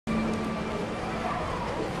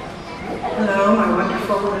Hello, my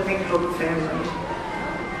wonderful Living Hope family.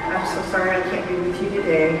 I'm so sorry I can't be with you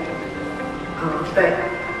today, but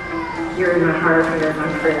you're in my heart and you're in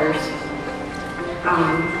my prayers.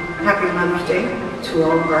 Happy Mother's Day to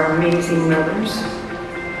all of our amazing mothers.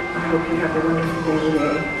 I hope you have a wonderful day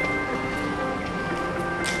today.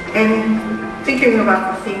 And thinking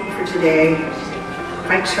about the theme for today,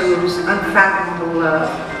 I chose Unfathomable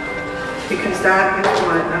Love, because that is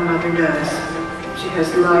what a mother does. She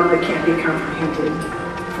has love that can't be comprehended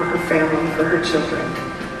for her family, for her children.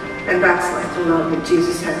 And that's like the love that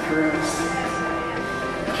Jesus had for us.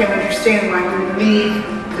 I can't understand why he would leave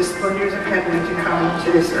the splendors of heaven to come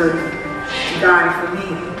to this earth to die for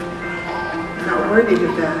me. I'm not worthy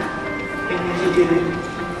of that. And yet he did it.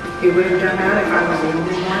 He would have done that if I was the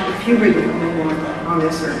only one, if you were the only one on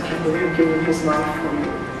this earth. He would have given his life for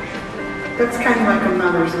you. That's kind of like a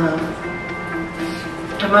mother's love.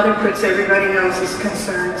 A mother puts everybody else's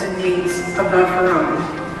concerns and needs above her own.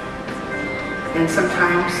 And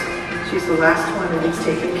sometimes she's the last one that needs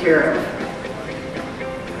taken care of.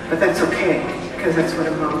 But that's okay, because that's what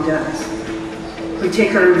a mom does. We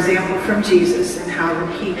take our example from Jesus and how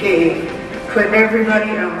that he put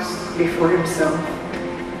everybody else before himself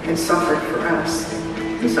and suffered for us.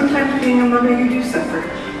 And sometimes being a mother, you do suffer,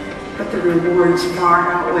 but the rewards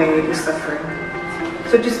far outweigh the suffering.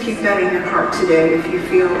 So just keep that in your heart today. If you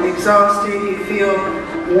feel exhausted, you feel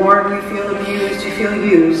worn, you feel abused, you feel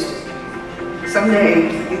used,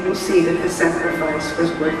 someday you will see that the sacrifice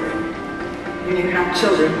was worth it. And you have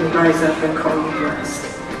children who rise up and call you blessed.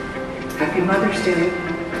 Happy Mother's Day.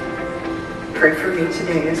 Pray for me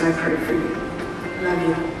today as I pray for you. Love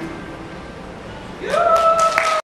you.